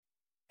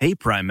Hey,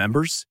 Prime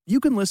members, you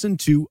can listen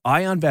to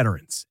Eye on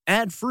Veterans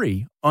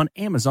ad-free on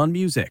Amazon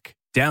Music.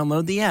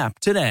 Download the app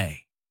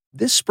today.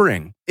 This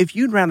spring, if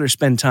you'd rather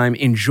spend time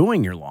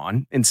enjoying your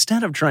lawn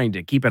instead of trying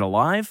to keep it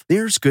alive,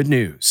 there's good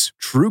news.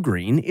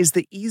 TruGreen is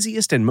the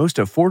easiest and most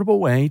affordable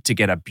way to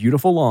get a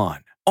beautiful lawn.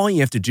 All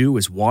you have to do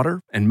is water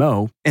and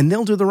mow, and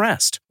they'll do the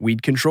rest.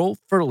 Weed control,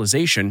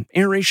 fertilization,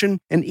 aeration,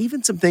 and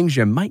even some things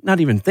you might not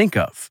even think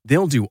of.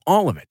 They'll do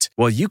all of it,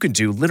 while you can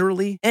do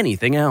literally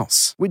anything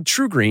else. With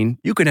TruGreen,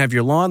 you can have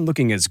your lawn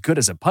looking as good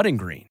as a putting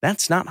green.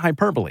 That's not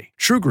hyperbole.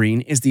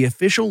 TruGreen is the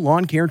official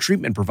lawn care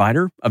treatment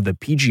provider of the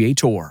PGA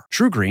Tour.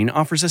 TruGreen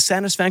offers a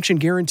satisfaction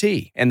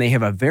guarantee, and they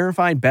have a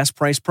verified best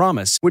price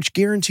promise, which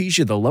guarantees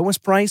you the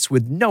lowest price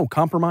with no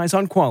compromise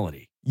on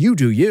quality. You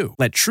do you.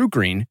 Let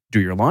TruGreen do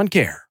your lawn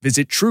care.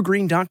 Visit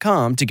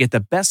TruGreen.com to get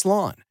the best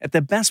lawn at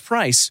the best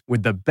price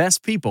with the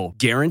best people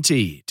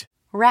guaranteed.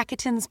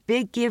 Rakuten's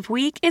Big Give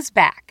Week is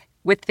back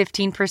with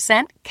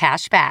 15%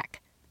 cash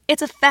back.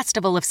 It's a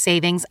festival of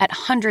savings at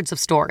hundreds of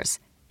stores,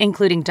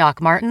 including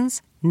Doc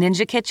Martens,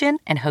 Ninja Kitchen,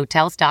 and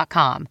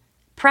Hotels.com.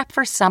 Prep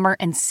for summer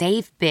and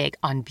save big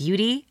on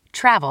beauty,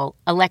 travel,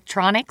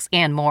 electronics,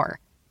 and more.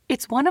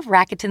 It's one of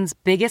Rakuten's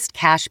biggest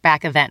cash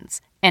back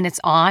events, and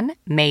it's on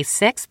May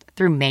 6th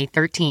through May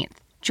 13th.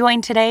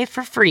 Join today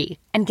for free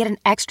and get an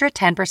extra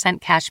 10%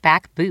 cash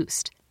back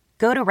boost.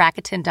 Go to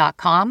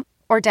Rakuten.com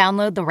or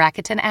download the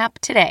Rakuten app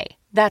today.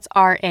 That's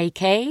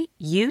Rakuten.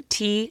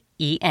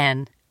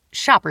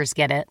 Shoppers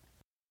get it.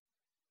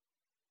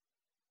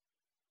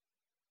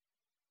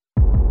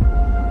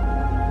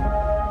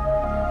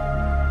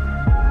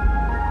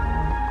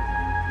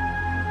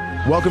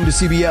 Welcome to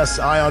CBS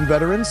Eye on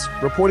Veterans,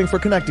 reporting for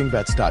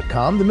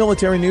ConnectingVets.com, the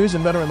military news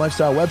and veteran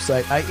lifestyle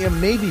website. I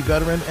am Navy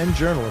veteran and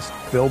journalist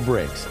Phil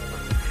Briggs.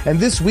 And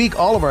this week,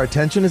 all of our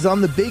attention is on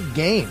the big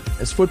game,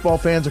 as football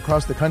fans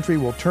across the country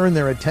will turn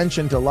their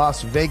attention to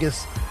Las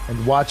Vegas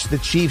and watch the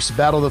Chiefs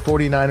battle the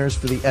 49ers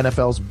for the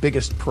NFL's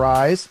biggest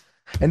prize.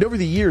 And over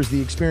the years,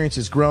 the experience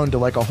has grown to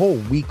like a whole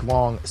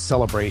week-long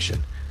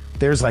celebration.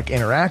 There's like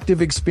interactive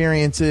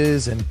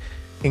experiences and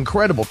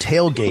incredible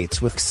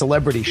tailgates with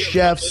celebrity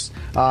chefs.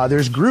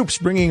 There's groups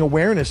bringing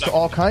awareness to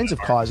all kinds of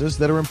causes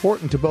that are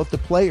important to both the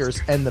players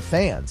and the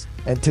fans.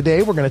 And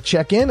today we're going to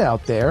check in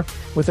out there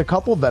with a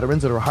couple of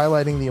veterans that are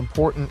highlighting the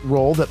important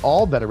role that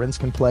all veterans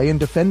can play in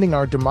defending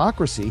our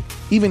democracy,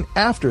 even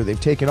after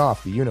they've taken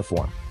off the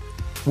uniform.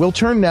 We'll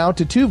turn now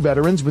to two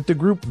veterans with the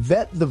group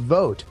Vet the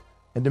Vote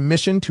and a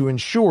mission to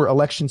ensure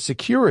election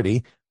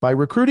security by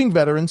recruiting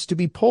veterans to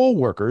be poll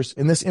workers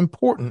in this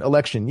important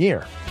election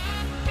year.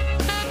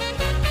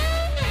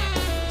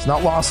 It's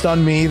not lost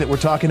on me that we're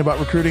talking about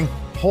recruiting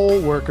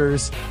poll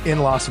workers in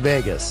Las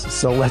Vegas.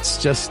 So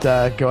let's just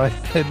go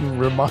ahead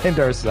and remind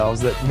ourselves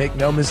that, make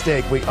no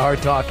mistake, we are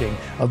talking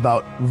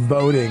about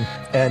voting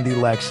and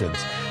elections.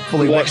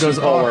 Hopefully what goes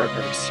on.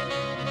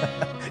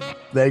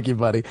 Thank you,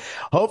 buddy.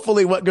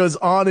 Hopefully what goes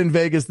on in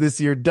Vegas this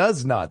year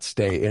does not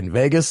stay in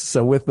Vegas.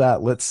 So with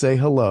that, let's say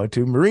hello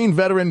to Marine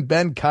veteran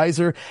Ben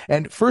Kaiser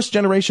and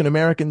first-generation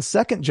American,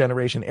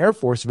 second-generation Air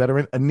Force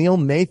veteran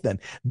Anil Nathan.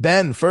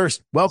 Ben,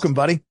 first, welcome,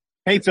 buddy.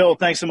 Hey, Phil,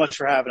 thanks so much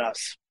for having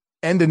us.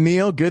 And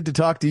Anil, good to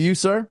talk to you,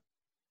 sir.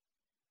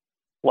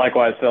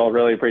 Likewise, Phil.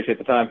 Really appreciate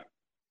the time.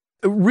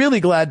 Really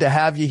glad to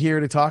have you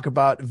here to talk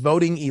about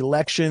voting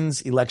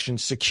elections, election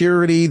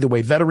security, the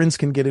way veterans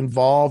can get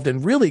involved,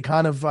 and really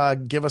kind of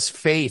give us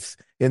faith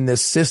in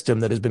this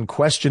system that has been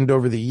questioned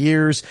over the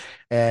years.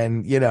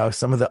 And, you know,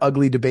 some of the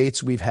ugly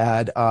debates we've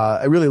had.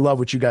 I really love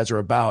what you guys are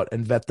about,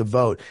 and Vet the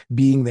Vote,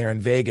 being there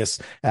in Vegas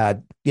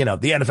at, you know,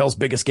 the NFL's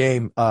biggest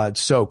game. It's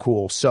so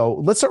cool. So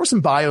let's start with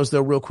some bios,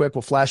 though, real quick.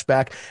 We'll flash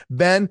back.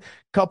 Ben,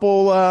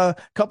 couple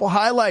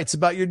highlights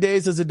about your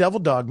days as a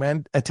Devil Dog,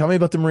 man. Tell me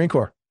about the Marine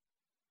Corps.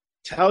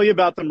 Tell you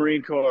about the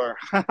Marine Corps.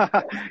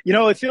 You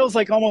know, it feels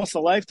like almost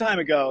a lifetime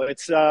ago.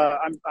 It's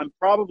I'm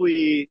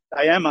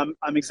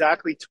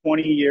exactly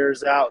 20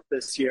 years out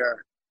this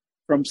year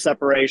from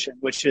separation,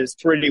 which is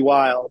pretty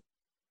wild.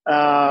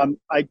 I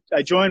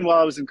joined while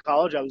I was in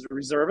college. I was a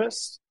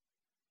reservist,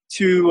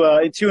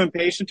 too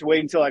impatient to wait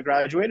until I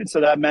graduated,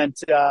 so that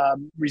meant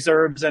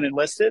reserves and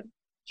enlisted.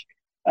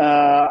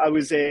 I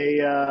was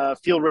a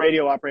field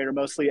radio operator,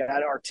 mostly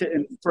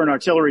for an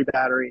artillery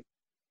battery.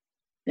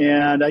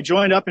 And I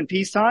joined up in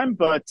peacetime,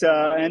 but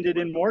ended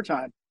in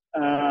wartime,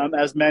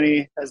 as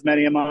many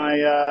of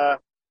my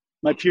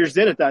peers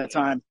did at that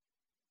time.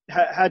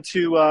 Had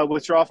to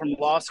withdraw from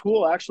law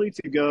school, actually,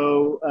 to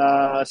go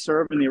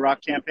serve in the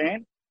Iraq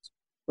campaign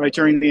right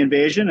during the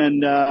invasion,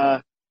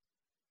 and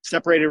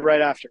separated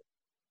right after.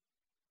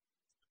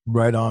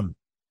 Right on.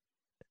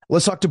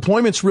 Let's talk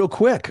deployments real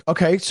quick.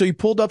 Okay, so you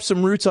pulled up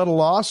some roots out of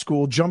law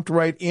school, jumped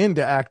right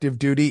into active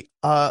duty.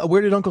 Where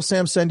did Uncle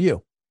Sam send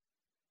you?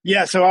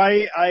 Yeah, so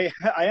I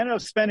ended up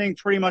spending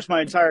pretty much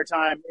my entire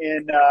time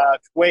in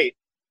Kuwait.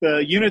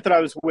 The unit that I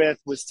was with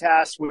was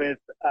tasked with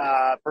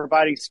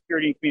providing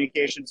security and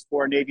communications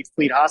for a Navy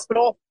Fleet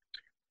Hospital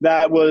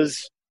that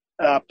was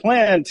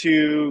planned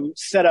to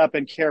set up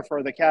and care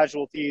for the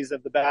casualties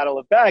of the Battle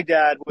of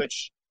Baghdad,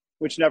 which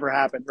never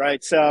happened,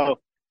 right? So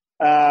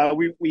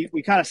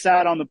we kind of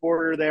sat on the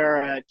border there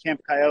at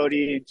Camp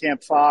Coyote and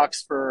Camp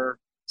Fox for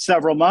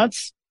several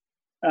months,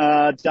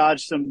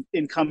 dodged some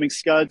incoming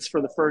scuds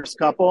for the first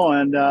couple,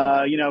 and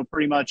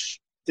pretty much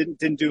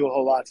didn't do a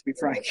whole lot, to be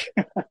frank.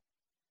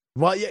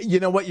 Well, you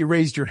know what? You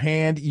raised your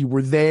hand. You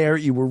were there.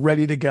 You were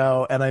ready to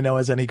go. And I know,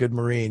 as any good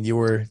Marine, you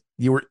were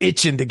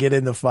itching to get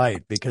in the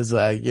fight because,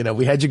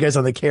 we had you guys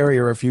on the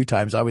carrier a few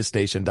times. I was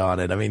stationed on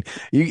it. I mean,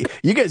 you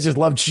guys just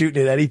loved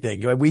shooting at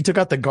anything. We took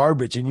out the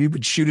garbage and you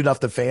would shoot it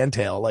off the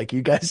fantail. Like,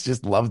 you guys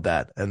just loved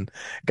that, and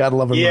gotta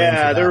love a Marine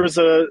for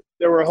that.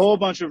 There were a whole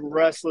bunch of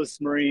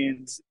restless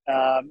Marines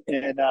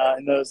in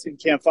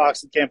Camp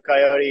Fox and Camp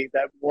Coyote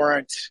that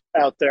weren't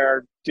out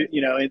there,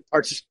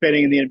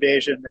 participating in the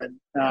invasion, and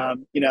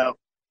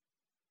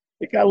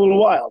it got a little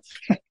wild.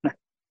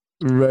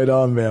 Right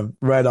on, man.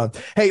 Right on.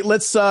 Hey,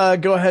 let's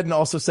go ahead and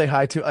also say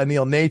hi to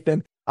Anil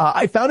Nathan.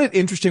 I found it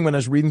interesting when I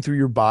was reading through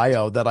your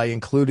bio that I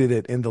included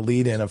it in the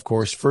lead-in, of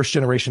course,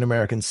 first-generation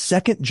American,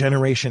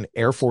 second-generation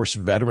Air Force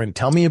veteran.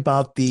 Tell me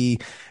about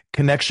the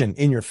connection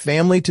in your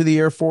family to the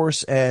Air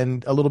Force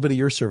and a little bit of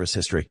your service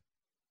history.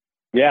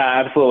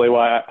 Yeah, absolutely.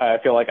 Well, I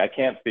feel like I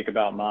can't speak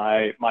about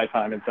my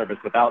time in service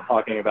without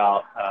talking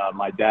about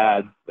my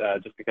dad,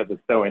 just because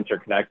it's so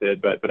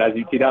interconnected. But as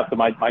you teed up, so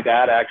my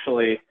dad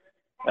actually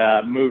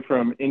moved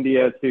from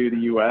India to the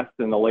U.S.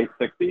 in the late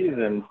 60s,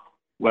 and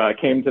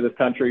came to this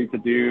country to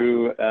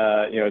do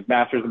his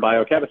master's in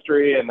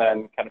biochemistry and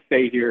then kind of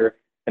stay here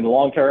in the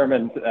long term.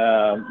 And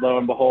lo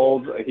and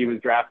behold, he was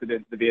drafted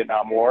into the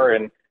Vietnam War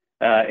and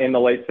in the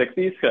late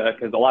 60s,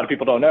 because a lot of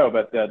people don't know,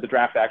 but the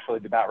draft actually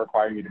did not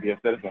require you to be a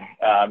citizen.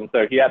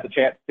 So he had the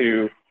chance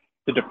to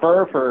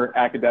defer for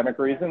academic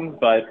reasons,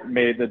 but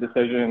made the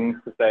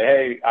decision to say,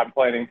 hey, I'm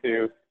planning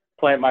to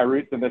plant my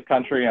roots in this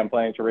country. I'm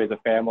planning to raise a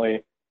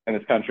family in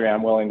this country.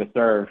 I'm willing to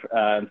serve.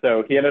 And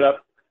so he ended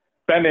up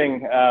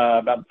spending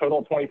about a total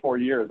of 24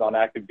 years on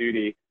active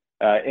duty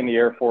in the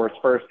Air Force,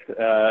 first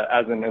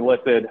as an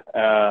enlisted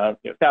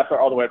staff,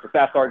 all the way up to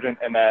staff sergeant,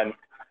 and then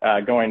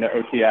going to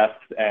OTS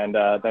and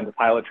then to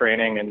pilot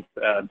training,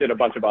 and did a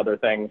bunch of other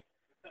things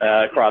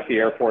across the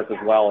Air Force as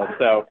well. And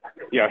so,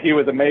 he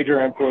was a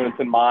major influence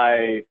in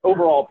my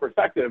overall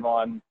perspective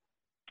on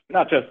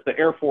not just the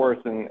Air Force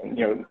and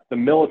the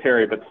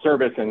military, but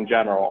service in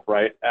general,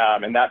 right?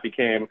 And that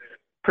became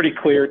pretty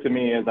clear to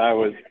me as I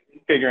was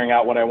figuring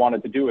out what I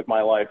wanted to do with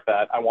my life,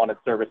 that I wanted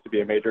service to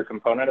be a major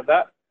component of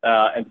that.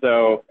 And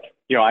so,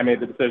 I made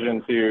the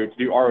decision to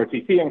do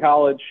ROTC in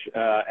college,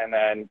 and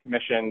then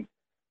commissioned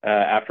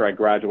after I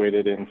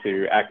graduated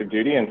into active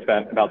duty, and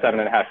spent about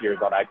 7.5 years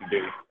on active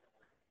duty.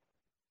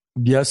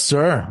 Yes,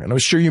 sir. And I'm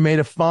sure you made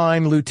a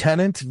fine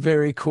lieutenant.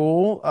 Very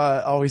cool.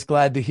 Always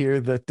glad to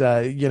hear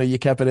that, you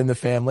kept it in the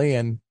family.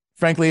 And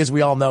frankly, as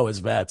we all know, as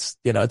vets,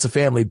 it's a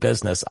family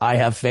business. I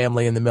have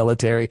family in the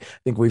military. I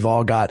think we've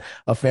all got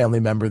a family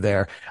member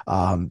there.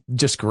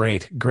 Just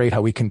great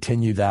how we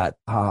continue that.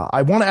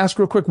 I want to ask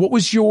real quick, what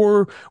was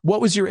your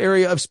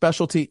area of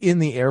specialty in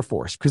the Air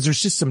Force? Because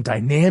there's just some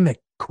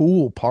dynamic,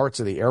 cool parts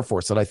of the Air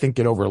Force that I think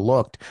get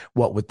overlooked,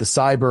 what with the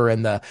cyber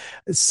and the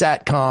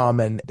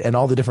SATCOM and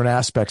all the different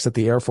aspects that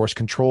the Air Force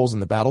controls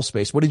in the battle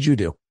space. What did you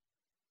do?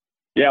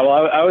 Yeah,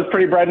 well, I was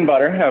pretty bread and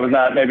butter. I was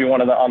not maybe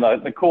one of on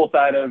the cool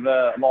side of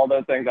all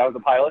those things. I was a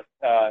pilot,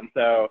 and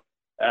so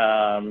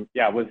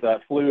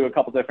flew a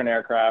couple different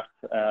aircraft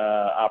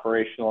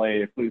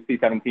operationally. Flew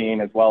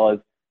C-17 as well as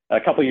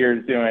a couple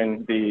years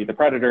doing the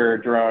Predator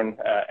drone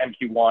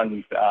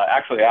MQ-1s,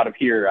 actually out of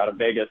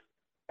Vegas,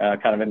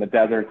 kind of in the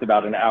deserts,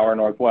 about an hour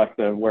northwest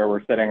of where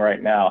we're sitting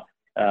right now.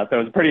 So it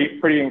was a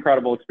pretty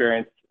incredible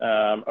experience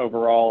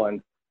overall,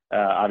 and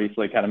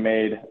obviously kind of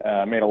made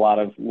a lot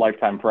of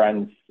lifetime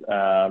friends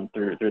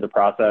through the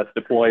process.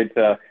 Deployed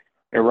to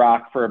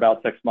Iraq for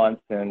about 6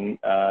 months in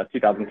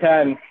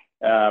 2010,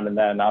 and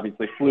then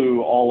obviously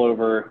flew all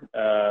over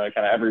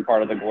kind of every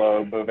part of the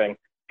globe, moving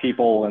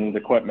people and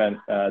equipment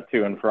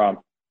to and from.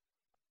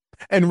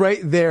 And right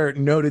there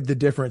noted the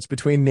difference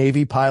between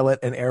Navy pilot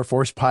and Air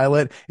Force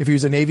pilot. If he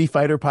was a Navy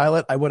fighter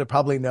pilot, I would have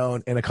probably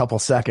known in a couple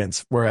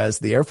seconds. Whereas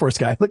the Air Force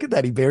guy, look at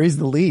that. He buries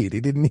the lead.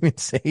 He didn't even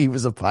say he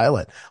was a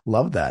pilot.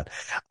 Love that.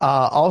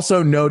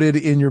 Also noted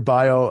in your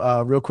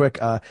bio, real quick,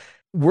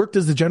 worked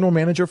as the general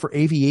manager for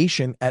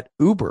aviation at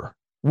Uber.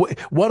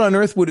 What on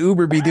earth would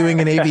Uber be doing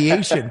in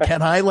aviation?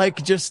 Can I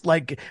just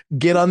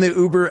get on the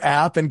Uber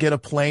app and get a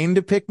plane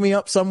to pick me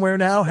up somewhere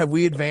now? Have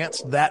we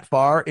advanced that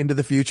far into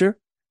the future?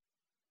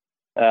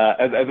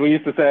 As we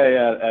used to say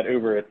at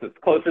Uber, it's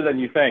closer than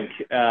you think.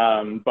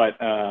 But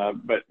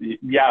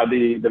yeah,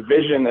 the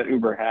vision that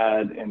Uber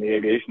had in the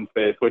aviation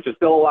space, which is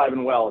still alive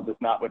and well,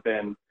 just not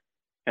within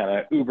kind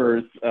of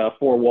Uber's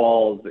four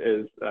walls,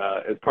 is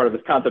part of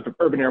this concept of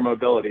urban air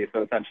mobility.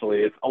 So essentially,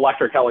 it's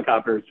electric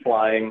helicopters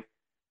flying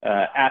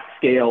at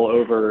scale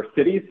over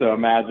cities. So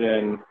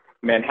imagine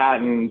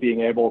Manhattan being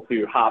able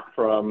to hop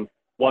from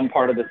one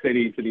part of the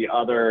city to the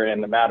other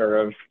in a matter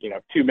of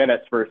 2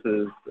 minutes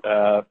versus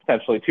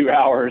potentially 2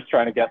 hours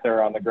trying to get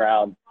there on the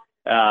ground.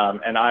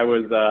 And I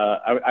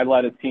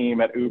led a team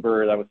at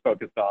Uber that was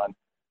focused on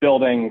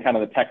building kind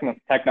of the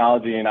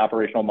technology and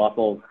operational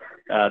muscles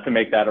to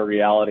make that a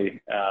reality.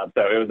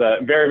 So it was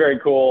a very, very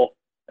cool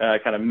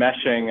kind of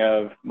meshing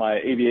of my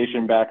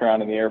aviation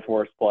background in the Air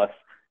Force plus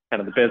kind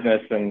of the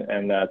business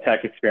and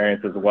tech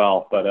experience as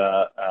well. But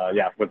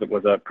it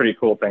was a pretty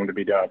cool thing to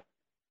be doing.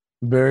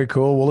 Very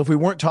cool. Well, if we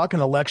weren't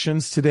talking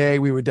elections today,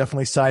 we would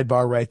definitely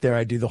sidebar right there.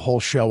 I do the whole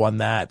show on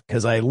that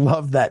because I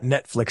love that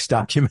Netflix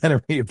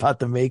documentary about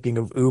the making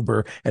of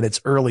Uber and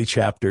its early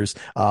chapters.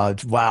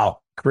 Wow.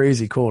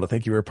 Crazy cool to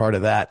think you were a part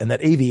of that, and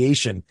that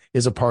aviation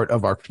is a part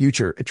of our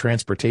future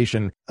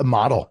transportation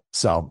model.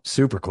 So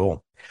super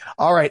cool.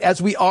 All right.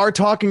 As we are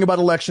talking about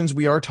elections,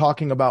 we are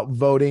talking about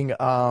voting,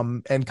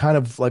 and kind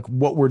of like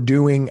what we're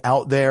doing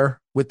out there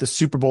with the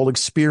Super Bowl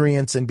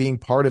experience and being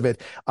part of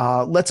it.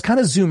 Let's kind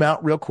of zoom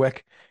out real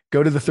quick,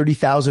 go to the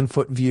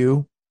 30,000-foot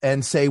view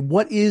and say,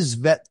 what is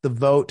Vet the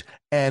Vote?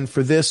 And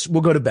for this,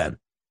 we'll go to Ben.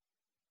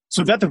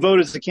 So Vet the Vote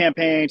is a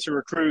campaign to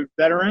recruit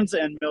veterans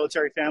and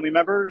military family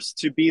members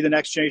to be the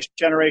next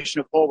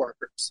generation of poll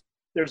workers.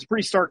 There's a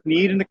pretty stark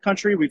need in the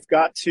country. We've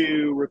got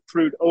to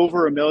recruit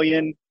over 1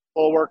 million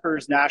poll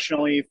workers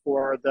nationally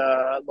for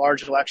the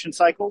large election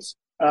cycles.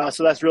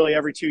 So that's really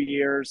every 2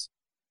 years.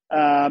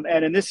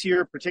 And in this year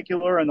in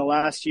particular, and the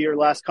last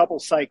couple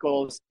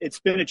cycles,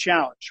 it's been a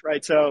challenge,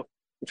 right? So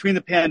between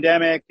the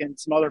pandemic and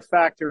some other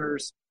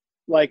factors,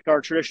 like our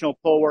traditional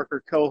poll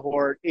worker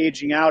cohort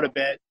aging out a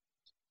bit,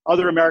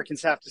 other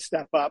Americans have to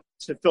step up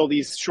to fill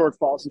these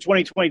shortfalls. In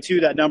 2022,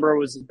 that number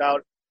was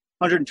about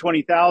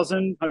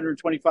 125,000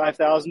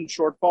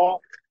 shortfall.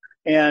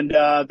 And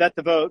Vet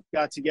the Vote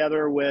got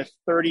together with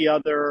 30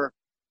 other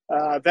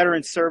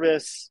veteran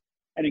service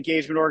and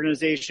engagement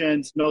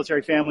organizations,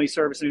 military family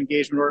service and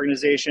engagement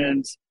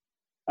organizations,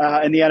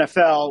 and the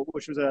NFL,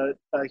 which was a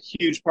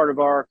huge part of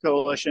our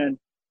coalition,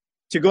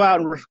 to go out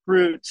and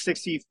recruit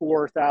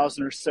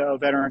 64,000 or so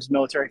veterans,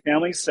 military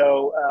families.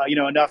 So,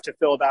 enough to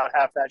fill about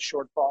half that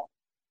shortfall.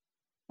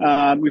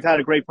 We've had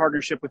a great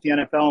partnership with the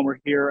NFL, and we're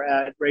here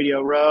at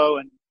Radio Row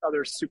and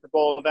other Super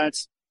Bowl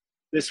events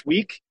this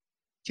week,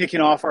 kicking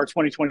off our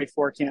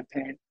 2024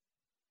 campaign.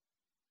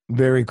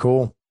 Very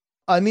cool.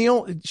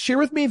 Neil, share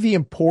with me the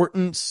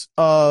importance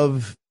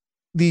of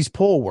these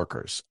poll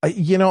workers.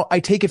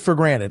 I take it for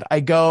granted.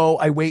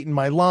 I wait in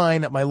my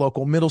line at my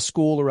local middle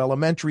school or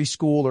elementary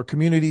school or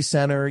community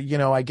center.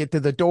 I get to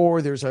the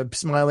door. There's a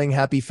smiling,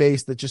 happy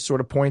face that just sort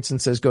of points and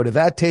says, go to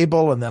that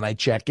table. And then I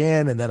check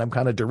in and then I'm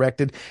kind of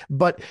directed.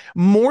 But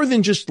more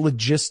than just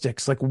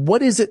logistics, like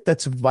what is it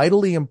that's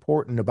vitally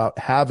important about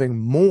having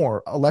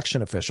more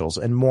election officials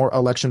and more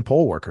election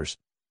poll workers?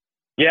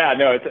 Yeah,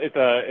 no,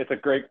 it's a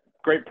great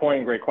point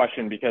and great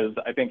question, because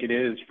I think it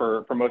is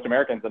for most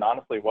Americans, and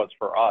honestly was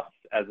for us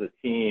as a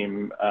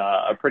team,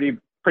 a pretty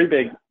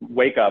big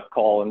wake up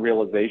call and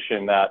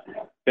realization that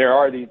there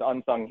are these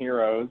unsung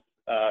heroes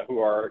who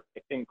are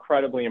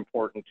incredibly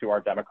important to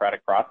our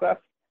democratic process.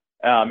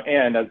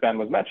 And as Ben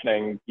was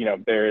mentioning,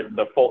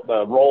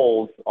 the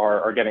roles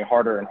are getting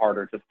harder and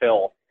harder to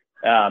fill.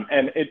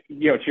 And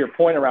to your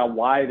point around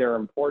why they're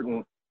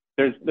important,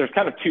 there's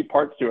kind of two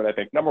parts to it. I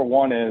think number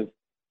one is,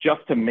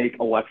 just to make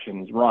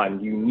elections run,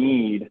 you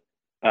need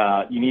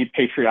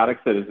patriotic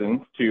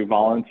citizens to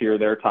volunteer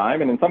their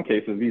time. And in some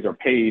cases, these are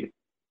paid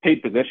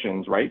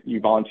positions, right? You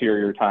volunteer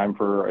your time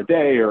for a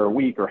day or a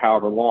week or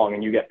however long,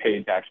 and you get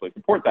paid to actually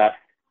support that.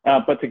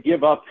 But to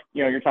give up,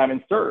 your time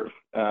and serve,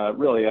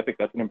 really, I think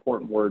that's an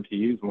important word to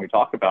use when we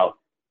talk about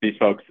these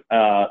folks,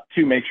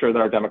 to make sure that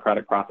our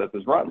democratic process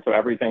is run. So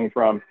everything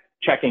from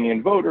checking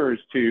in voters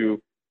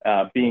to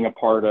being a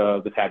part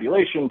of the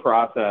tabulation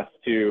process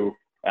to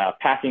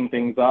packing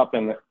things up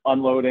and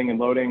unloading and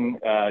loading,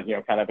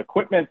 kind of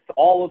equipment,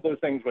 all of those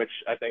things, which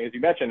I think, as you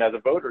mentioned, as a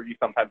voter, you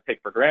sometimes take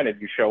for granted.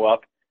 You show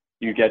up,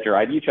 you get your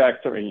ID checks,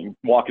 or you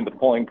walk into the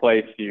polling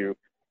place, you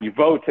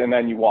vote, and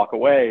then you walk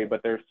away.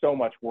 But there's so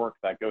much work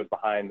that goes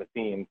behind the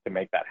scenes to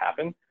make that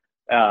happen.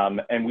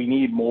 And we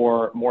need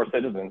more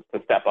citizens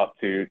to step up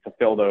to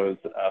fill those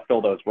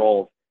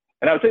roles.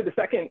 And I would say the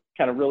second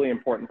kind of really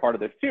important part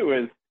of this too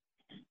is,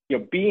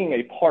 being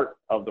a part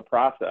of the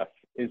process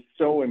is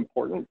so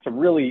important to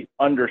really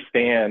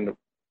understand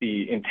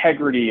the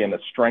integrity and the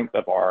strength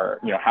of our,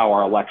 how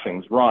our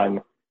elections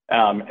run.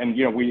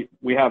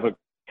 We have a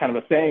kind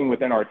of a saying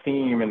within our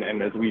team,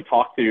 and as we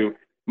talk to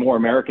more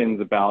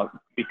Americans about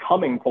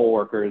becoming poll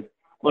workers,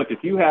 look, if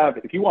you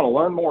want to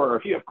learn more, or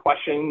if you have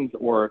questions,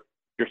 or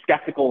you're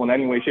skeptical in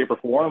any way, shape, or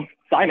form,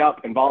 sign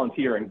up and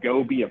volunteer and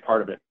go be a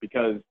part of it.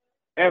 Because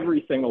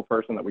every single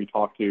person that we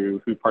talk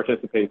to who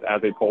participates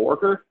as a poll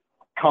worker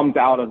comes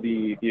out of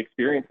the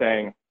experience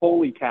saying,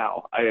 holy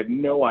cow, I had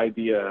no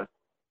idea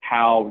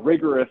how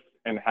rigorous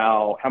and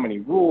how many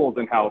rules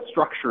and how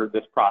structured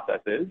this process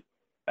is.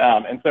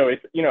 And so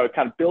it's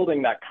kind of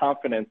building that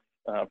confidence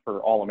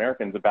for all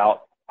Americans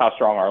about how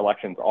strong our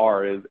elections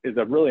are is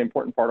a really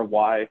important part of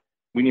why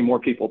we need more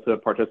people to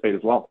participate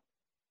as well.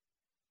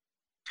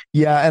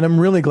 Yeah, and I'm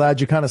really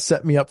glad you kind of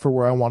set me up for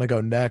where I want to go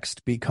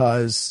next,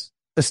 because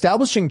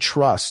establishing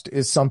trust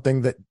is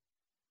something that,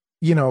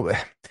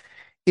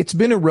 it's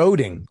been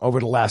eroding over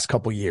the last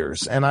couple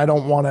years. And I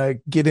don't want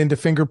to get into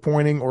finger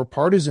pointing or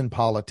partisan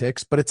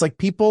politics, but it's like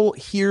people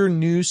hear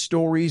news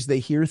stories, they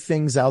hear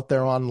things out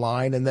there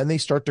online, and then they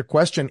start to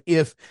question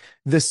if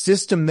the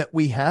system that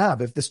we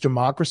have, if this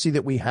democracy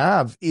that we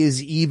have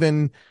is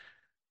even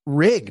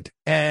rigged.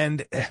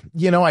 And,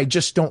 I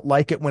just don't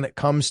like it when it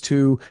comes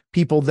to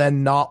people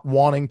then not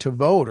wanting to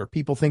vote, or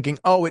people thinking,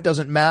 oh, it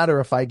doesn't matter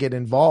if I get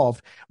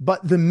involved.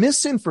 But the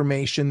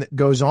misinformation that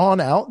goes on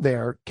out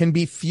there can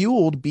be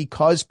fueled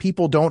because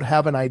people don't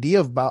have an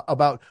idea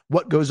about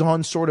what goes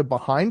on sort of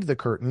behind the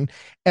curtain.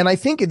 And I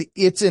think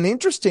it's an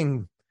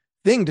interesting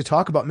thing to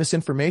talk about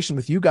misinformation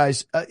with you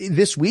guys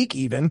this week,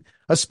 even,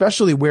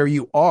 especially where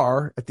you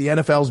are at the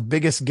NFL's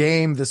biggest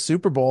game, the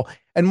Super Bowl.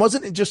 And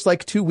wasn't it just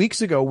like 2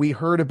 weeks ago, we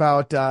heard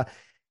about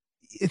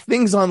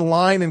things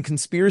online and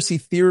conspiracy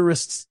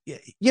theorists,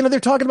 they're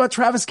talking about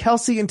Travis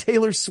Kelce and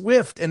Taylor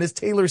Swift. And is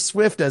Taylor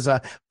Swift, as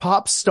a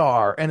pop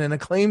star and an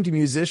acclaimed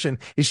musician,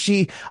 is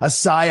she a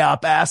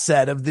PSYOP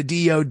asset of the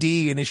DOD?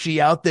 And is she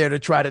out there to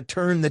try to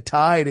turn the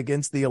tide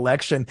against the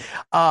election?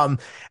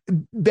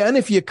 Ben,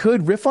 if you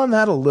could riff on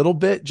that a little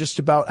bit, just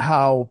about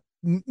how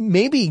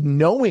maybe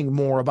knowing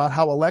more about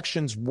how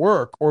elections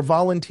work or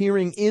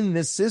volunteering in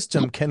this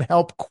system can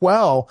help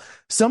quell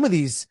some of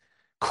these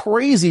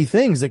crazy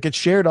things that get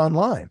shared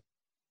online.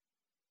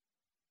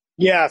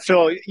 Yeah,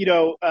 Phil,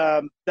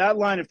 that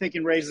line of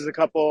thinking raises a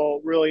couple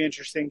really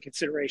interesting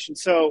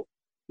considerations. So,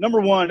 number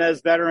one,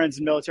 as veterans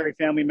and military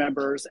family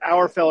members,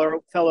 our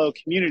fellow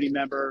community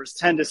members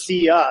tend to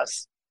see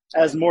us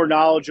as more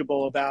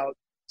knowledgeable about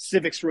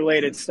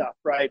civics-related stuff,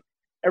 right?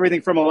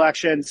 Everything from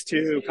elections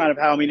to kind of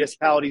how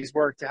municipalities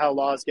work to how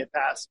laws get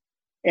passed.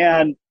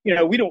 And,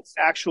 we don't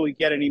actually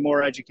get any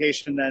more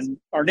education than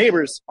our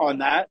neighbors on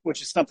that,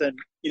 which is something,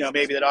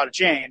 maybe that ought to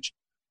change.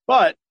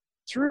 But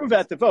through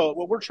Vet the Vote,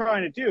 what we're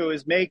trying to do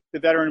is make the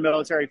veteran and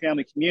military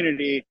family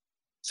community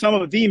some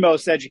of the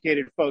most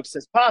educated folks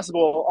as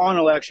possible on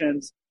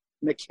elections,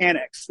 the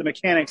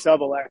mechanics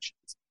of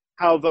elections,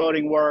 how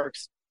voting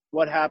works,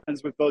 what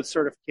happens with vote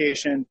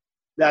certification,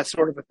 that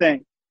sort of a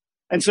thing.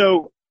 And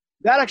so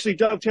that actually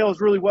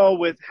dovetails really well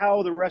with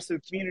how the rest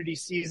of the community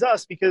sees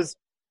us, because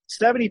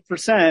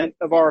 70%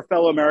 of our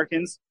fellow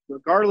Americans,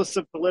 regardless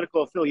of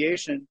political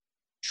affiliation,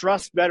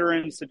 trust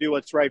veterans to do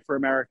what's right for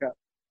America.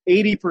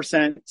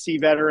 80% see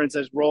veterans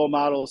as role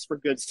models for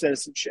good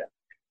citizenship.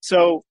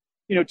 So,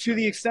 to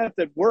the extent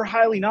that we're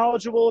highly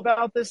knowledgeable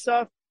about this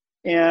stuff,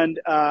 and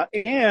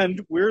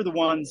we're the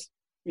ones,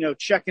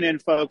 checking in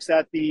folks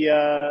at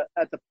the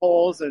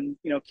polls and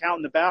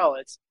counting the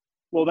ballots,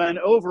 well, then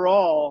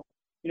overall,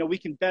 we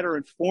can better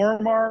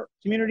inform our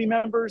community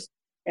members.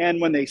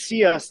 And when they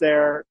see us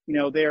there,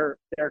 their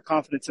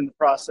confidence in the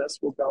process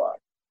will go up.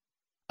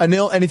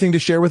 Anil, anything to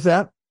share with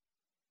that?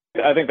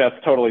 I think that's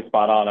totally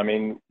spot on. I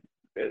mean,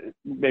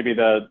 maybe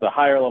the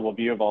higher level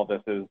view of all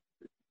this is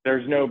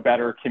there's no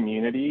better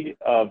community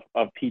of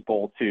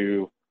people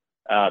to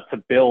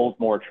build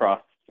more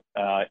trust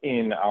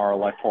in our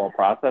electoral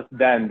process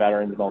than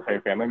veterans and military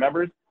family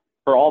members,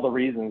 for all the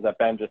reasons that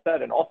Ben just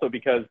said, and also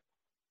because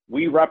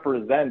we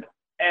represent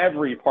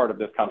every part of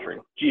this country,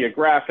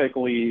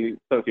 geographically,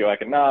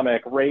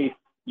 socioeconomic, race,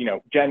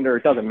 gender,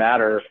 it doesn't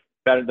matter.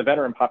 The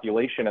veteran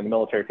population and the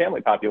military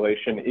family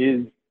population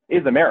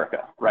is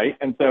America, right?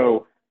 And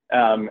so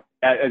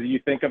as you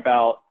think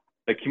about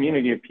the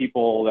community of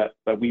people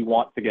that we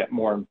want to get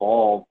more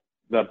involved,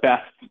 the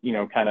best,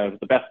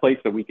 the best place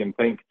that we can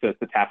think to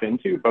tap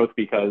into, both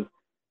because,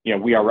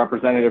 we are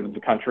representative of the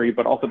country,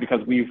 but also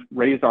because we've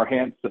raised our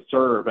hands to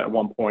serve at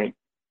one point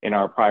in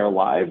our prior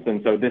lives.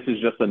 And so this is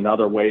just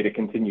another way to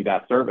continue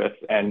that service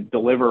and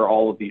deliver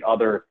all of the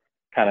other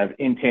kind of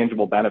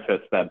intangible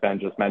benefits that Ben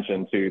just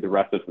mentioned to the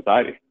rest of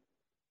society.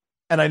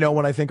 And I know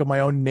when I think of my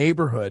own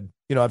neighborhood,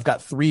 I've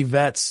got 3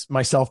 vets,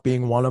 myself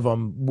being one of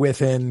them,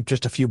 within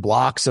just a few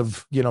blocks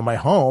of, my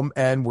home.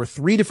 And we're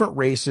 3 different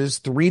races,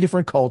 3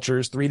 different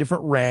cultures, 3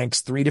 different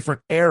ranks, 3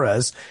 different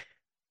eras.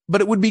 But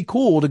it would be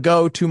cool to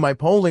go to my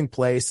polling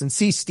place and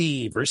see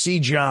Steve or see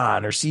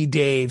John or see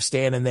Dave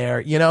standing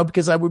there,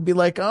 because I would be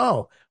like,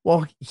 oh,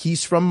 well,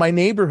 he's from my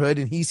neighborhood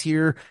and he's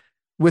here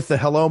with the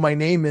 "Hello, my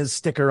name is"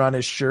 sticker on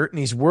his shirt and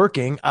he's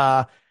working.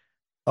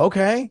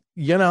 Okay,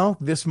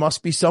 this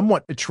must be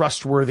somewhat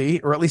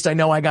trustworthy, or at least I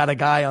know I got a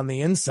guy on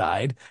the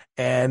inside.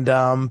 And,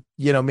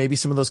 maybe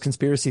some of those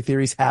conspiracy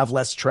theories have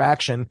less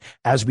traction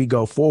as we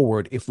go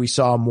forward if we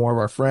saw more of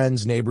our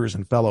friends, neighbors,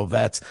 and fellow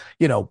vets,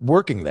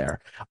 working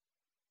there.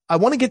 I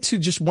want to get to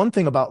just one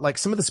thing about like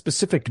some of the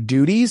specific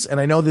duties. And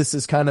I know this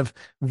is kind of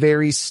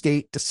varies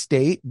state to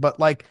state, but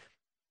like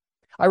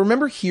I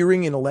remember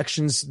hearing in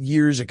elections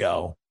years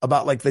ago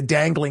about like the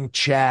dangling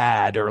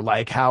Chad, or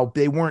like how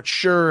they weren't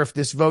sure if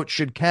this vote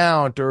should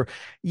count, or,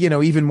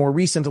 even more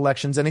recent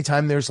elections,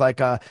 anytime there's like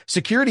a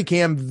security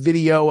cam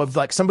video of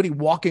like somebody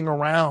walking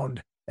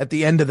around at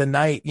the end of the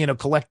night,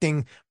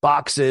 collecting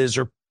boxes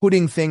or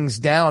putting things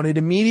down, it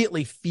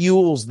immediately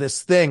fuels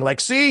this thing. Like,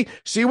 see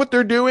what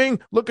they're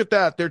doing? Look at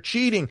that. They're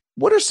cheating.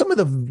 What are some of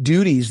the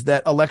duties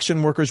that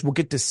election workers will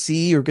get to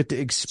see or get to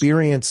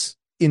experience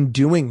in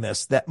doing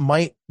this that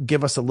might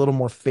give us a little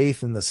more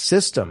faith in the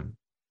system?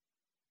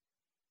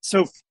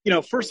 So,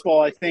 first of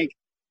all, I think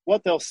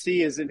what they'll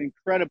see is an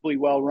incredibly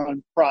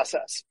well-run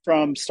process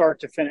from start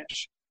to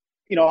finish.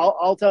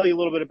 I'll tell you a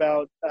little bit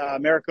about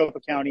Maricopa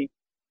County,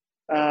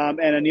 and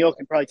Anil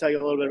can probably tell you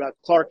a little bit about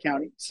Clark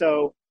County.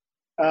 So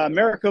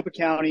Maricopa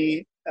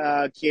County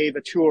gave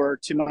a tour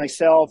to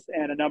myself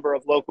and a number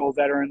of local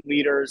veteran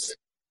leaders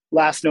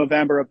last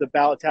November of the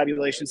Ballot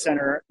Tabulation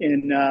Center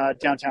in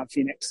downtown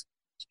Phoenix.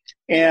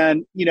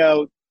 And,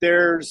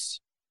 there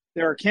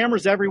are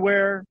cameras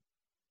everywhere.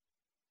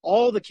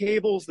 All the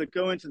cables that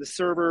go into the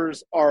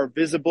servers are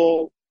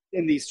visible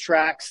in these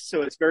tracks,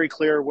 so it's very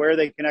clear where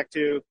they connect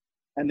to,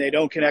 and they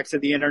don't connect to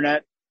the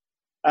internet.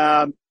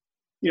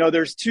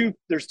 There's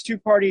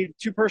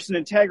two-person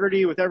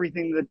integrity with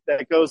everything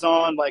that goes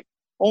on. Like,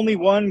 only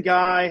one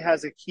guy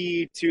has a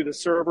key to the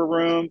server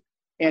room,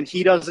 and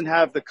he doesn't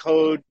have the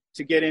code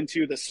to get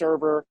into the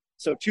server.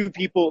 So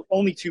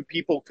only two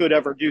people could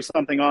ever do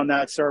something on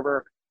that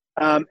server.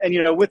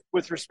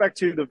 With respect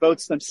to the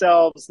votes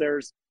themselves,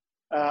 there's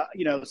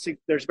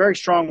very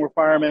strong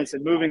requirements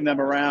in moving them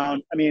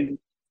around. I mean,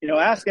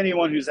 ask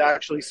anyone who's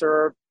actually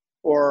served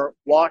or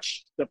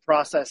watched the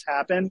process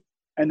happen,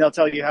 and they'll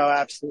tell you how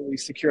absolutely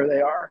secure they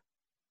are.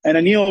 And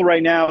Anil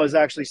right now is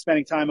actually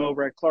spending time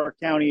over at Clark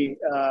County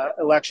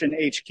Election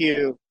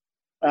HQ,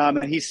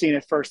 and he's seen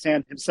it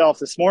firsthand himself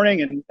this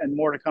morning, and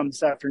more to come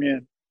this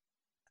afternoon.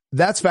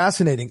 That's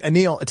fascinating.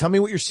 Anil, tell me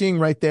what you're seeing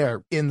right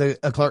there in the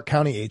Clark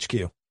County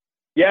HQ.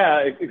 Yeah,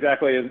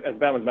 exactly. As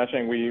Ben was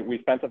mentioning, we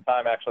spent some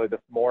time actually this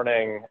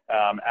morning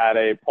at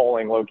a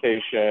polling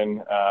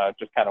location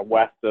just kind of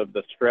west of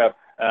the Strip,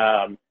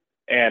 and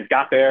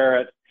got there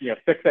at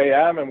 6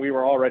 a.m. and we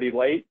were already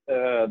late.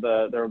 There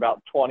were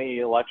about 20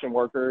 election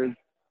workers,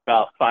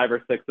 about 5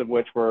 or 6 of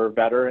which were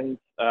veterans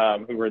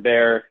who were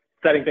there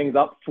setting things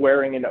up,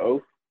 swearing an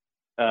oath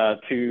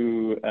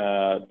to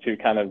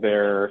kind of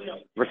their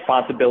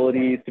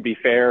responsibilities to be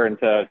fair and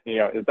to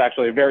it's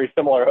actually a very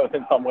similar oath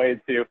in some ways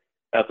to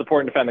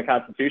support and defend the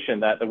Constitution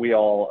that we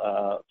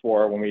all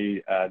swore when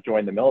we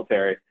joined the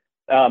military.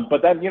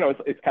 But then,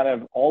 it's kind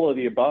of all of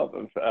the above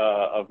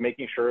of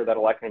making sure that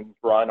elections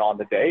run on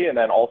the day, and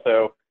then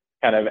also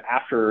kind of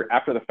after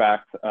the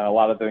fact, a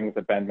lot of the things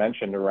that Ben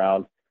mentioned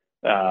around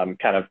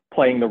kind of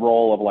playing the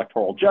role of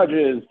electoral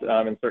judges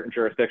in certain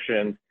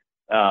jurisdictions,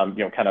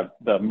 kind of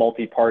the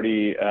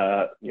multi-party,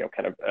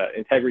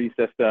 integrity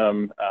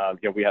system.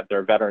 We have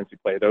their veterans who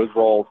play those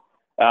roles.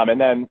 And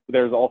then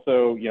there's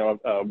also,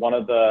 one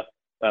of the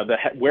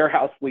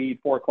warehouse lead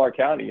for Clark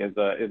County is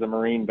a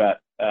Marine vet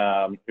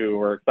who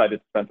we're excited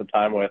to spend some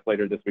time with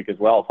later this week as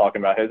well,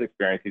 talking about his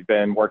experience. He's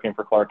been working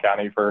for Clark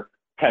County for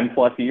 10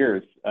 plus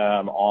years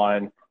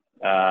on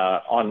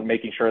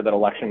making sure that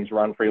elections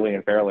run freely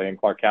and fairly in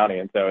Clark County.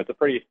 And so it's a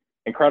pretty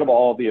incredible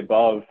all of the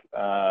above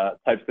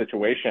type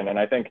situation. And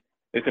I think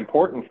it's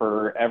important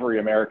for every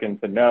American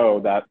to know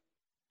that,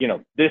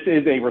 this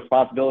is a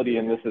responsibility,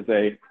 and this is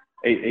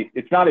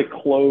it's not a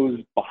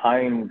closed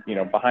behind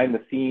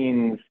the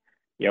scenes,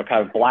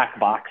 kind of black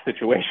box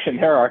situation.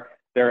 There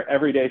are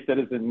everyday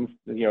citizens,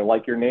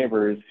 like your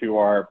neighbors, who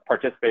are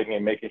participating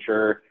in making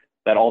sure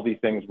that all these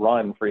things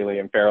run freely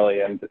and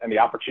fairly, and the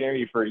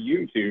opportunity for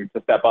you to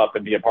step up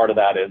and be a part of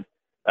that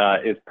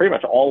is pretty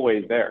much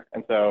always there.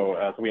 And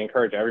so we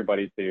encourage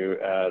everybody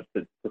to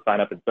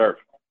sign up and serve.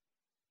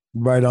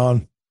 Right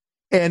on.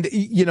 And,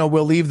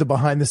 we'll leave the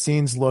behind the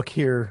scenes look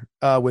here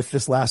with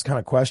this last kind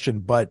of question,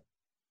 but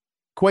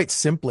quite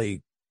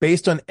simply,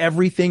 based on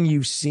everything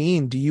you've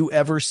seen, do you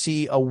ever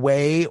see a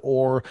way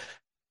or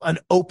an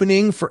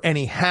opening for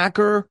any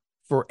hacker,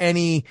 for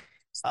any,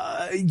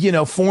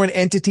 foreign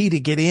entity to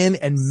get in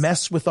and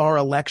mess with our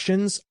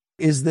elections?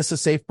 Is this a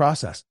safe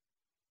process?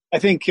 I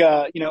think,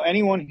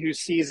 anyone who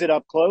sees it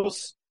up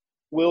close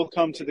will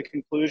come to the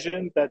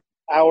conclusion that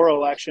our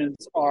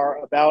elections are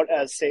about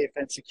as safe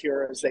and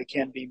secure as they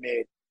can be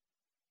made.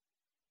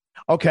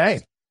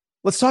 Okay.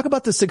 Let's talk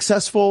about the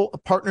successful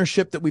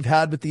partnership that we've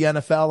had with the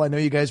NFL. I know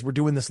you guys were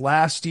doing this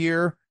last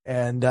year,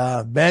 and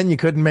Ben, you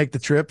couldn't make the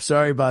trip.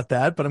 Sorry about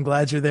that, but I'm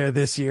glad you're there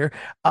this year.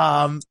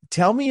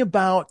 Tell me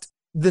about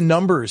the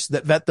numbers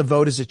that Vet the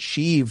Vote has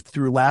achieved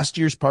through last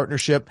year's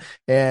partnership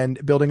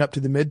and building up to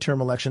the midterm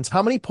elections.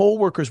 How many poll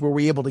workers were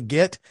we able to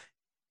get?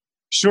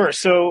 Sure.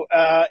 So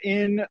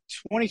in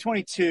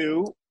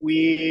 2022,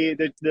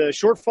 the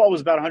shortfall was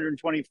about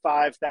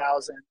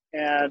 125,000,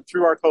 and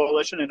through our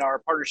coalition and our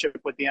partnership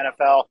with the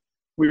NFL,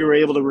 we were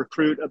able to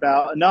recruit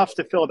about enough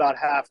to fill about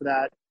half of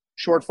that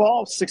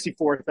shortfall,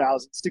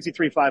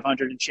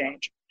 63,500 and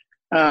change.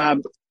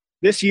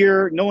 This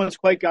year, no one's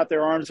quite got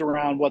their arms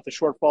around what the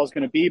shortfall is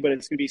going to be, but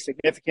it's going to be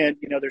significant.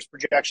 There's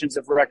projections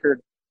of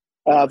record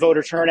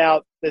voter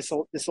turnout this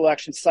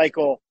election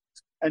cycle.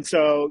 And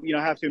so,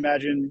 I have to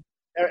imagine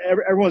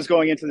everyone's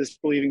going into this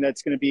believing that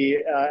it's going to be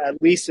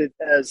at least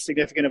as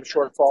significant of a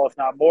shortfall, if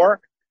not more.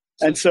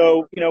 And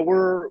so,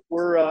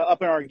 we're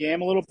up in our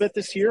game a little bit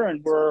this year,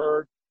 and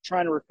we're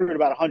trying to recruit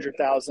about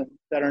 100,000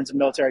 veterans and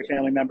military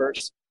family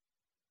members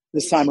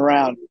this time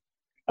around.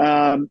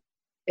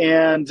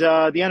 And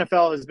the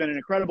NFL has been an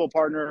incredible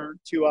partner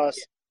to us.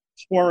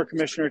 Former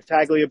Commissioner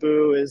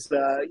Tagliabue is,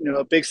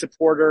 a big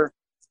supporter.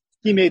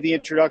 He made the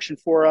introduction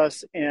for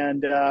us,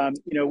 and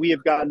we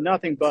have gotten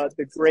nothing but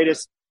the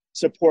greatest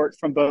support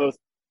from both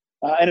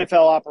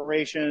NFL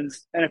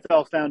operations,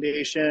 NFL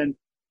Foundation,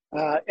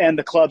 and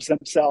the clubs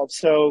themselves.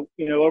 So,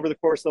 over the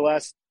course of the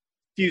last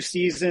few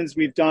seasons,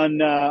 we've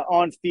done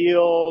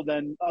on-field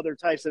and other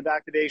types of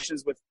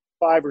activations with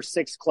 5 or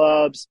 6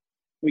 clubs.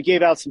 We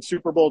gave out some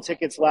Super Bowl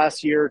tickets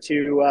last year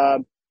to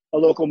a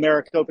local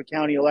Maricopa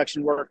County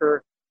election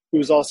worker who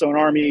was also an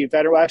Army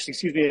veteran,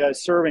 a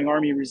serving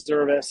Army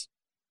reservist.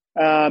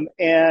 And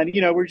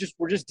we're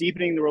just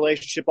deepening the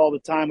relationship all the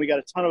time. We got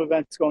a ton of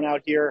events going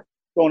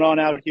on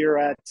out here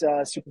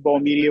at Super Bowl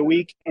Media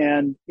Week,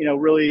 and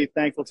really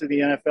thankful to the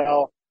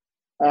NFL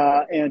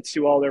and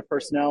to all their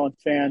personnel and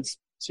fans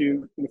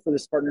for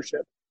this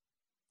partnership.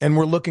 And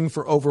we're looking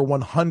for over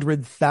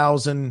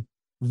 100,000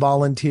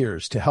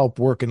 volunteers to help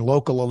work in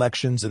local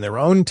elections in their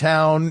own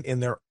town,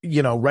 in their,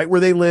 right where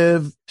they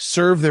live,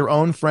 serve their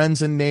own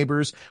friends and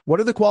neighbors. What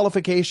are the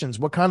qualifications?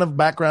 What kind of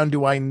background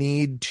do I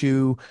need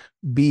to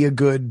be a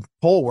good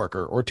poll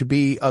worker or to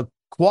be a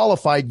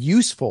qualified,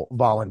 useful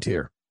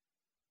volunteer?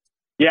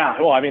 Yeah,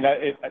 well, I mean,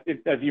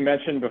 as you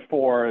mentioned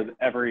before,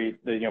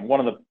 one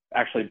of the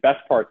actually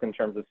best parts in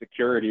terms of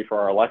security for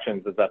our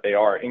elections is that they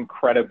are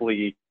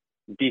incredibly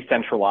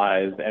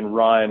decentralized and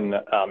run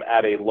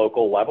at a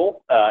local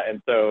level.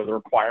 And so the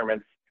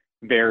requirements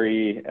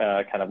vary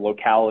kind of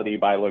locality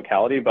by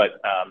locality. But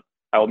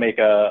I will make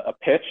a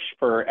pitch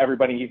for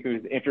everybody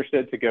who's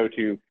interested to go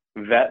to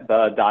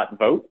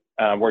vetThe.vote,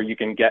 where you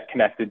can get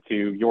connected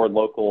to your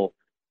local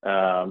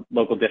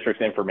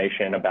district's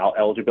information about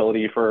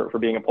eligibility for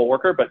being a poll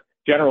worker. But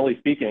generally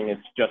speaking,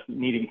 it's just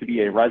needing to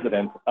be a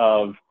resident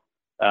of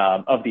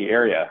the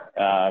area.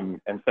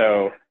 And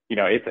so,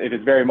 it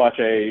is very much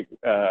a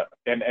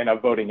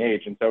voting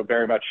age. And so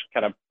very much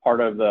kind of part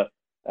of the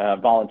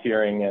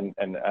volunteering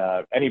and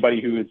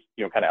anybody who is,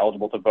 kind of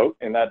eligible to vote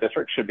in that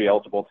district should be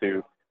eligible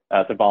to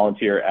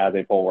volunteer as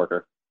a poll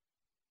worker.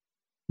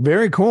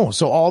 Very cool.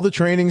 So all the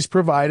training's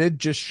provided,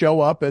 just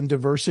show up, and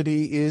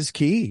diversity is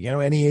key.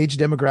 Any age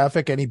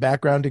demographic, any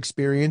background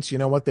experience,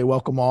 they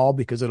welcome all,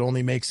 because it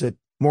only makes it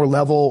more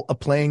level a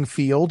playing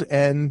field.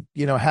 And,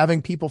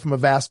 having people from a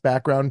vast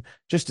background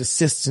just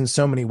assists in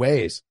so many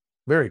ways.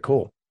 Very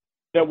cool.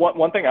 Yeah,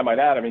 one thing I might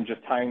add,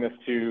 just tying this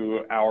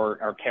to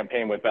our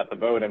campaign with Vet the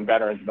Vote and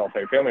veterans and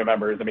military family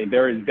members,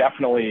 there is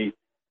definitely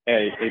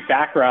a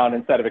background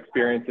and set of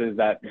experiences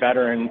that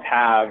veterans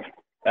have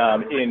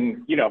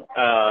in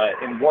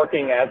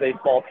working as a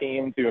small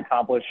team to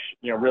accomplish,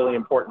 really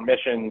important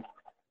missions,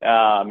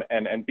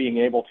 and being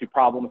able to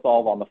problem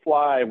solve on the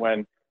fly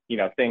when,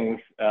 things,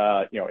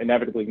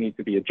 inevitably need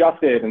to be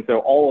adjusted. And so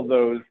all of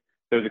those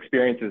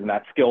experiences and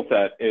that skill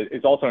set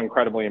is also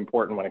incredibly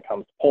important when it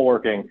comes to poll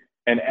working.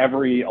 And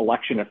every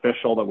election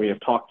official that we have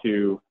talked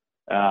to,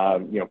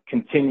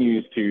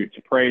 continues to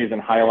praise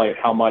and highlight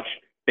how much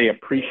they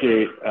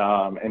appreciate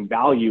and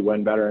value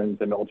when veterans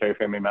and military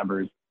family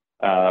members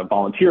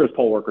volunteer as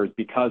poll workers,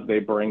 because they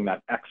bring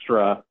that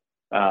extra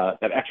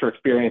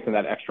experience and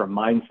that extra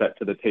mindset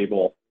to the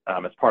table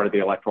as part of the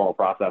electoral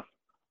process.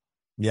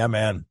 Yeah,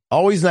 man.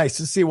 Always nice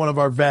to see one of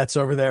our vets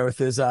over there with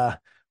his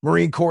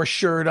Marine Corps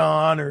shirt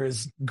on, or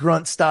his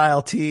grunt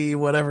style tee,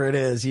 whatever it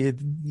is.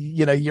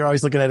 You're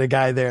always looking at a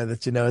guy there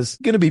that is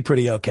going to be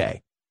pretty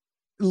okay.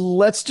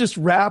 Let's just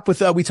wrap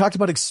with, we talked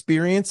about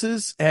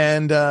experiences,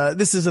 and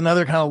this is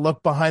another kind of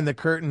look behind the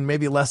curtain,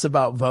 maybe less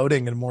about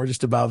voting and more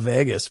just about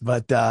Vegas.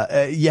 But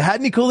you had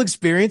any cool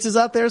experiences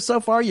out there so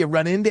far? You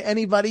run into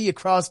anybody? You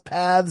cross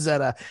paths at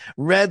a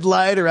red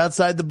light or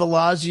outside the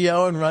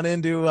Bellagio and run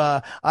into,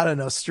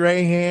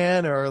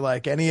 Strahan or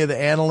like any of the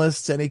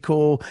analysts? Any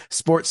cool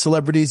sports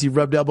celebrities you've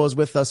rubbed elbows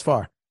with thus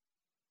far?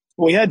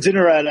 We had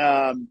dinner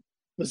at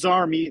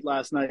Bizarre Meat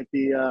last night,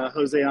 the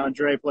Jose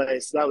Andre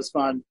place. That was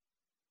fun.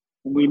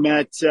 We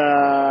met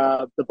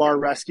the bar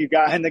rescue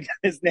guy, and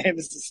his name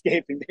is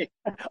escaping me.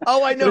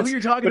 Oh, I know who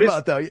you're talking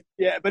about, though.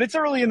 Yeah, but it's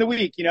early in the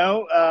week,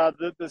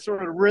 the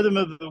sort of rhythm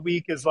of the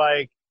week is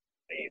like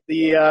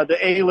the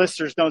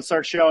A-listers don't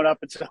start showing up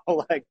until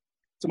like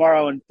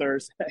tomorrow and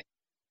Thursday.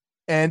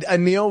 And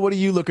Anil, what are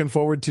you looking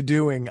forward to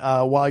doing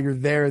while you're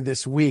there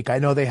this week? I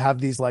know they have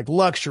these like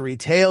luxury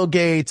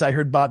tailgates. I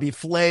heard Bobby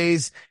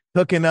Flay's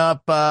hooking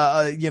up,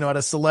 at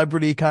a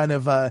celebrity kind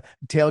of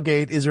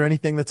tailgate. Is there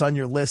anything that's on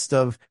your list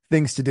of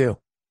things to do?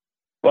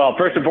 Well,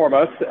 first and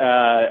foremost,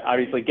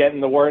 obviously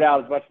getting the word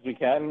out as much as we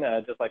can,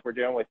 just like we're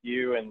doing with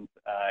you, and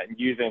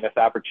using this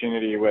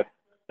opportunity with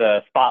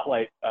the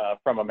spotlight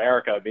from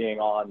America being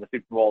on the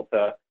Super Bowl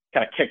to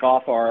kind of kick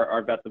off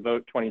our Vet the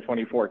Vote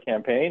 2024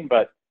 campaign.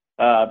 But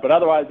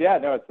otherwise, yeah,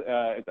 no,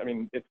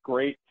 it's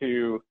great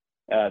to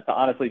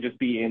honestly just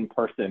be in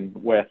person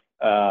with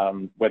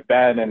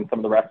Ben and some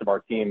of the rest of our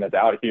team that's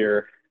out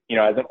here.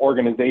 As an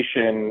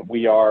organization,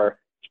 we are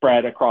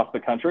spread across the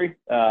country,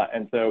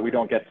 and so we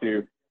don't get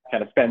to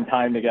kind of spend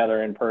time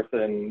together in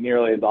person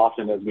nearly as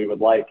often as we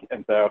would like.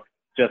 And so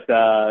just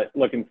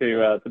looking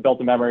to build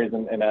some memories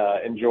and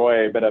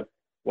enjoy a bit of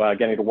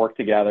getting to work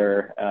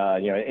together,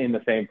 in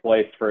the same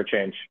place for a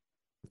change.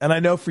 And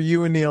I know for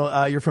you and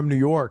Neil, you're from New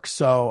York,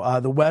 so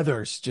the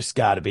weather's just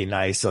got to be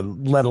nice,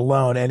 let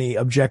alone any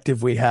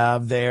objective we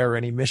have there,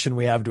 any mission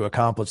we have to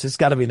accomplish. It's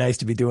got to be nice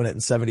to be doing it in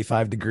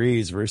 75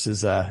 degrees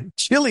versus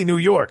chilly New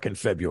York in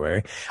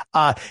February.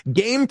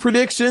 Game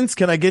predictions.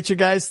 Can I get you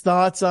guys'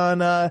 thoughts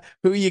on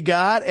who you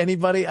got?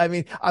 Anybody? I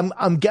mean,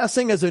 I'm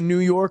guessing as a New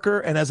Yorker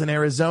and as an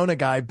Arizona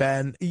guy,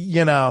 Ben,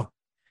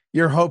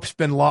 your hope's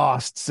been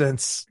lost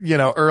since,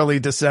 early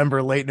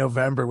December, late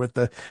November with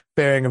the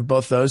pairing of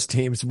both those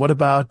teams. What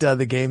about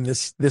the game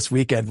this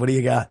weekend? What do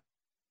you got?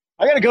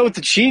 I got to go with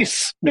the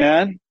Chiefs,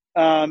 man.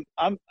 I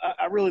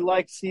really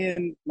like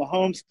seeing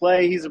Mahomes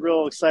play. He's a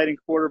real exciting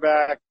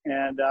quarterback,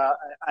 and I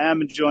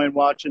am enjoying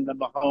watching the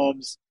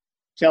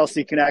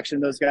Mahomes-Kelsey connection.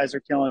 Those guys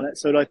are killing it.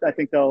 So I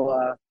think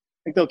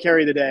they'll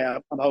carry the day.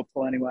 I'm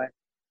hopeful anyway.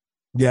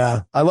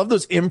 Yeah, I love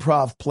those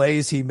improv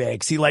plays he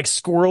makes. He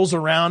squirrels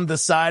around the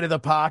side of the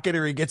pocket,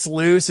 or he gets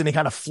loose and he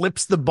kind of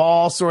flips the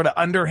ball sort of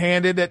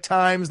underhanded at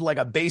times, like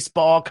a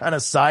baseball kind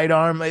of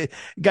sidearm.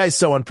 Guy's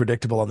so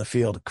unpredictable on the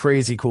field.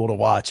 Crazy cool to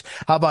watch.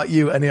 How about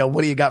you, Anil?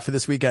 What do you got for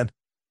this weekend?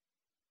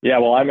 Yeah,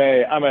 well, I'm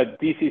a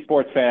DC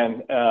sports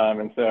fan,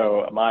 and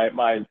so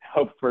my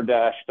hopes were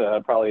dashed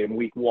probably in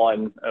week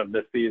 1 of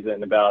this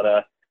season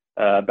about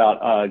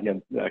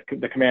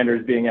the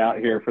Commanders being out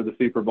here for the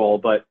Super Bowl,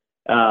 but.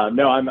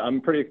 No, I'm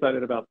pretty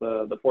excited about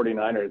the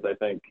 49ers. I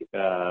think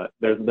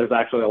there's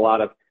actually a lot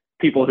of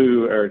people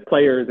who are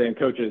players and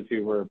coaches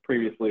who were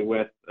previously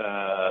with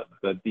the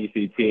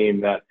DC team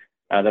that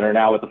are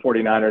now with the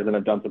 49ers and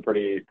have done some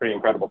pretty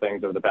incredible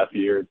things over the past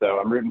few years. So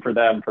I'm rooting for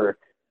them to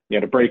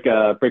break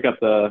up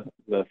the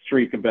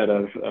streak a bit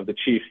of the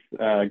Chiefs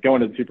going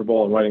to the Super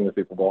Bowl and winning the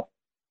Super Bowl.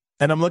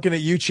 And I'm looking at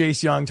you,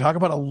 Chase Young. Talk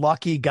about a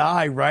lucky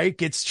guy, right?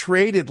 Gets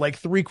traded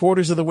like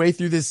 3/4 of the way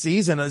through this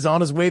season, is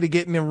on his way to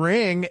getting a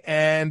ring.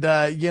 And,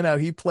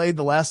 he played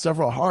the last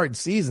several hard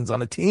seasons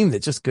on a team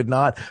that just could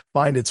not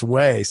find its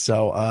way.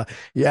 So,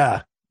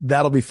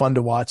 that'll be fun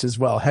to watch as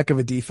well. Heck of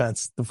a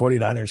defense the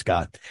 49ers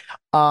got.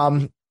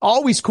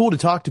 Always cool to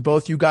talk to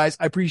both you guys.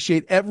 I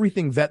appreciate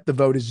everything Vet the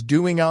Vote is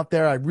doing out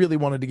there. I really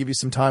wanted to give you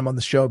some time on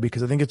the show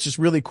because I think it's just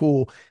really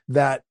cool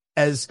that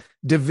as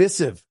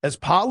divisive as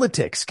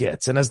politics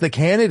gets and as the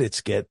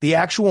candidates get, the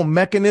actual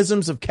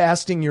mechanisms of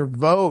casting your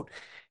vote,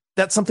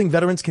 that's something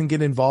veterans can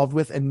get involved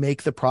with and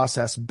make the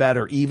process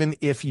better. Even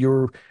if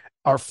you're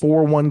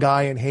for one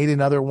guy and hate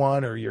another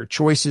one, or your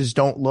choices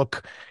don't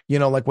look,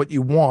 like what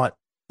you want,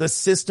 the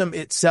system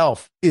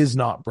itself is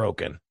not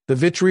broken. The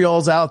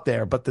vitriol's out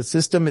there, but the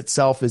system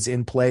itself is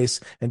in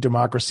place and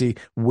democracy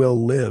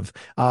will live.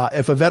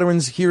 If a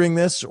veteran's hearing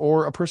this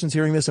or a person's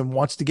hearing this and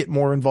wants to get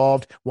more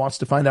involved, wants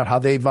to find out how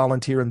they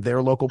volunteer in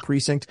their local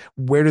precinct,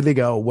 where do they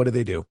go? What do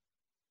they do?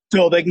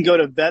 So they can go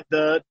to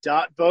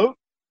vetthe.vote.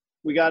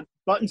 We got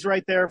buttons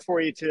right there for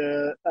you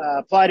to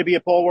apply to be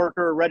a poll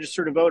worker,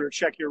 register to vote, or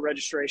check your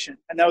registration.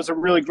 And that was a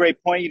really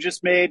great point you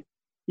just made.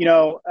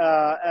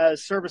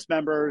 As service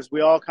members,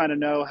 we all kind of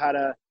know how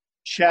to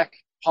check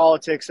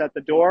politics at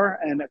the door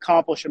and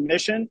accomplish a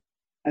mission.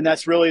 And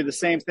that's really the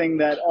same thing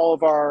that all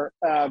of our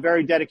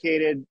very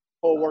dedicated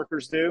poll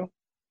workers do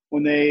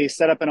when they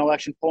set up an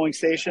election polling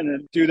station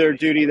and do their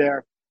duty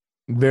there.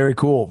 Very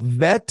cool.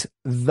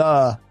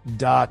 VetThe.vote.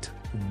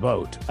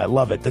 I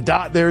love it. The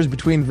dot there is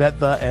between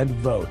VetThe and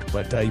vote,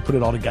 but you put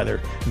it all together.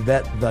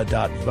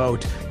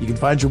 VetThe.vote. You can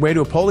find your way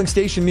to a polling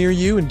station near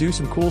you and do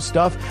some cool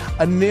stuff.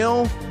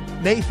 Anil,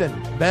 Nathan,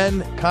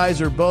 Ben,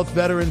 Kaiser, both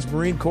veterans,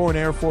 Marine Corps and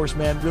Air Force,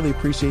 man. Really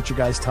appreciate your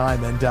guys'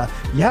 time. And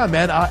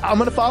man, I'm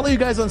going to follow you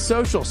guys on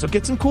social. So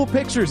get some cool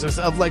pictures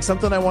of like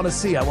something I want to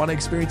see. I want to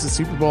experience the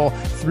Super Bowl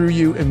through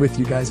you and with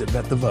you guys at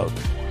Vet the Vote.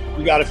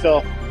 You got it,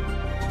 Phil.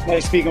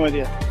 Nice speaking with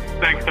you.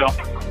 Thanks, Phil.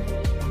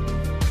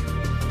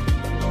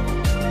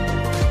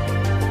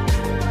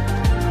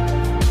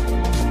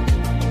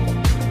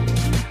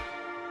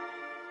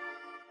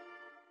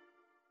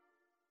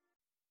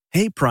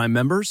 Hey, Prime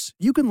members,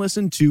 you can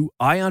listen to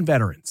Eye on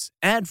Veterans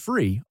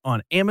ad-free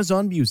on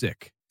Amazon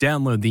Music.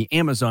 Download the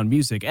Amazon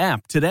Music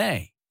app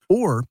today.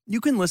 Or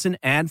you can listen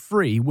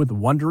ad-free with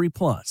Wondery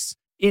Plus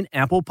in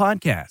Apple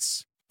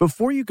Podcasts.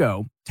 Before you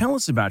go, tell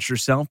us about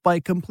yourself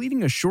by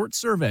completing a short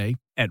survey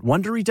at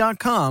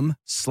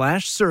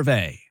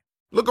Wondery.com/survey.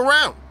 Look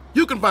around.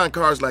 You can find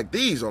cars like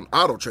these on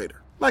AutoTrader,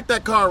 like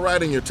that car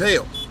right in your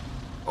tail.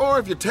 Or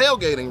if you're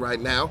tailgating right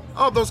now,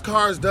 all those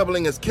cars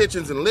doubling as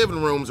kitchens and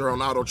living rooms are on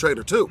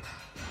AutoTrader too.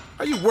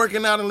 Are you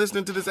working out and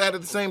listening to this ad at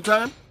the same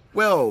time?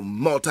 Well,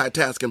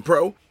 multitasking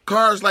pro,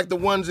 cars like the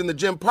ones in the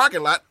gym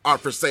parking lot are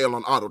for sale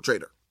on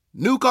AutoTrader.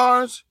 New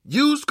cars,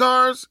 used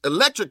cars,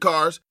 electric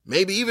cars,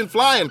 maybe even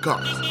flying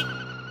cars.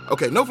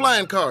 Okay, no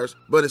flying cars,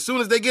 but as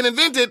soon as they get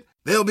invented,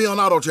 they'll be on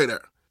AutoTrader.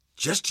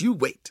 Just you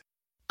wait.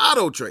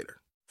 AutoTrader.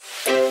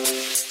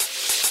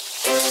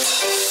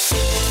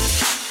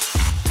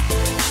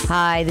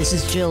 Hi, this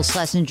is Jill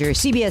Schlesinger,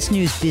 CBS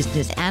News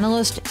business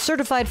analyst,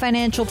 certified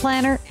financial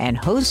planner, and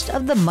host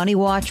of the Money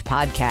Watch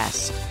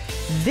podcast.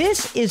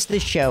 This is the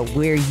show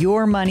where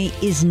your money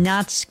is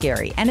not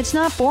scary and it's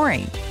not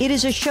boring. It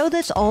is a show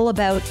that's all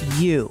about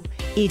you.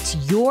 It's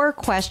your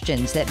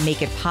questions that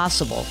make it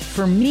possible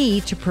for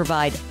me to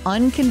provide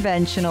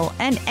unconventional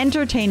and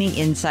entertaining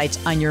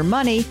insights on your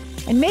money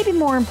and maybe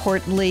more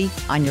importantly,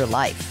 on your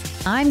life.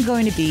 I'm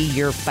going to be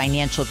your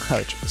financial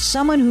coach,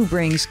 someone who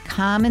brings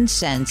common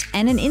sense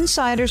and an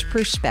insider's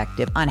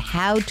perspective on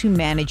how to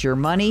manage your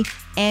money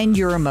and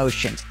your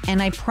emotions.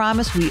 And I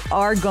promise we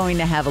are going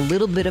to have a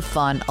little bit of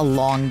fun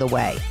along the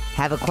way.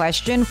 Have a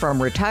question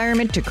from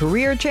retirement to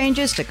career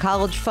changes to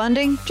college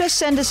funding? Just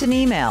send us an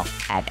email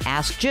at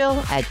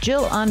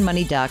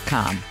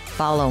askjill@jillonmoney.com.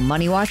 Follow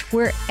Money Watch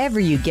wherever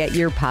you get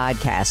your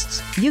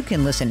podcasts. You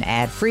can listen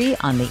ad-free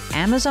on the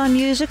Amazon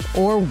Music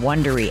or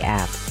Wondery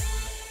app.